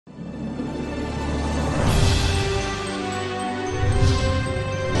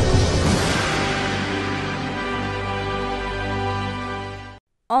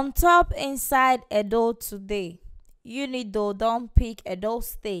On top inside Edo today, UNIDO don pick Edo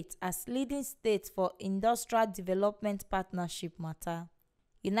State as leading state for industrial development partnership matter.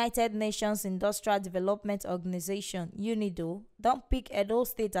 United Nations Industrial Development Organization (UNIDO) don pick Edo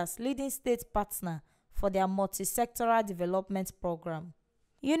State as leading state partner for their multi-sectoral development program.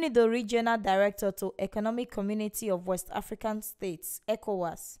 UNIDO Regional Director to Economic Community of West African States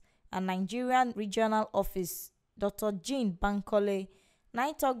 (ECOWAS) and Nigerian Regional Office Dr. Jean Bankole na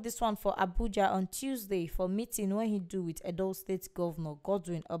tok dis one for Abuja on Tuesday for meeting wey he do with Edo State Governor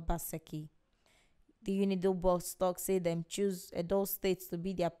Godwin Obaseki. The UNIDO boss tok say dem choose Edo State to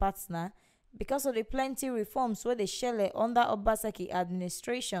be their partner because of the plenty reforms wey dey shele under Obaseki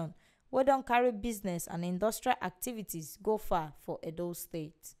administration wey don carry business and industrial activities go far for Edo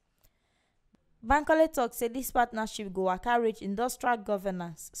State. Bankole tok say dis partnership go waka reach industrial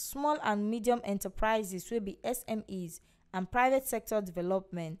governance, small and medium enterprises wey be SMEs, and private sector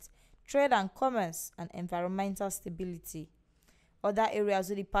development, trade and commerce, and environmental stability. Other areas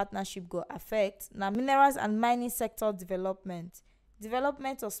wey the partnership go affect na minerals and mining sector development,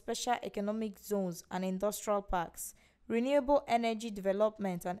 development of special economic zones and industrial parks, renewable energy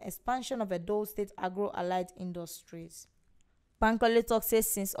development, and expansion of Edo State agro-allied industries. Bankole tok say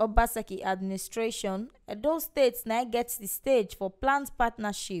since Obaseki administration, Edo State now get the stage for planned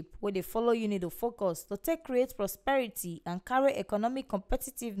partnership wey dey follow UNIDO focus to take create prosperity and carry economic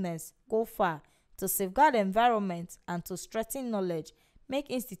competitiveness go far to safeguard environment and to strengthen knowledge, make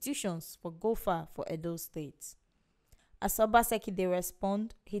institutions for go far for Edo State. As Obaseki dey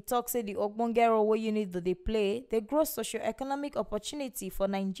respond, he tok say the ogbonge role wey UNIDO dey play dey grow socio-economic opportunity for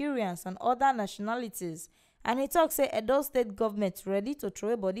Nigerians and other nationalities, and he tok say Edo State government ready to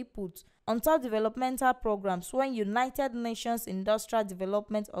throw body put on top developmental programs when United Nations Industrial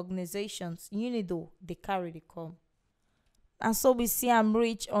Development Organizations (UNIDO) dey carry dey come. And so we see am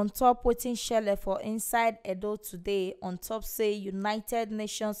reach on top wetin shele for inside Edo today on top say United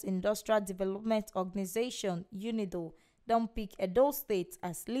Nations Industrial Development Organization (UNIDO) don pick Edo State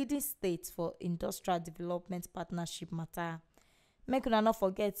as leading state for industrial development partnership matter. Make una no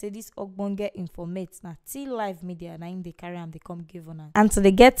forget say this ogbonge informate na T-Live Media na im dey carry am dey come give una. And to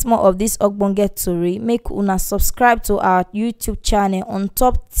dey get more of this ogbonge tori, make una subscribe to our YouTube channel on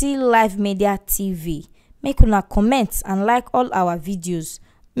top T-Live Media TV. Make una comment and like all our videos.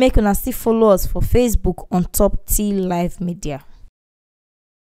 Make una still follow us for Facebook on top T-Live Media.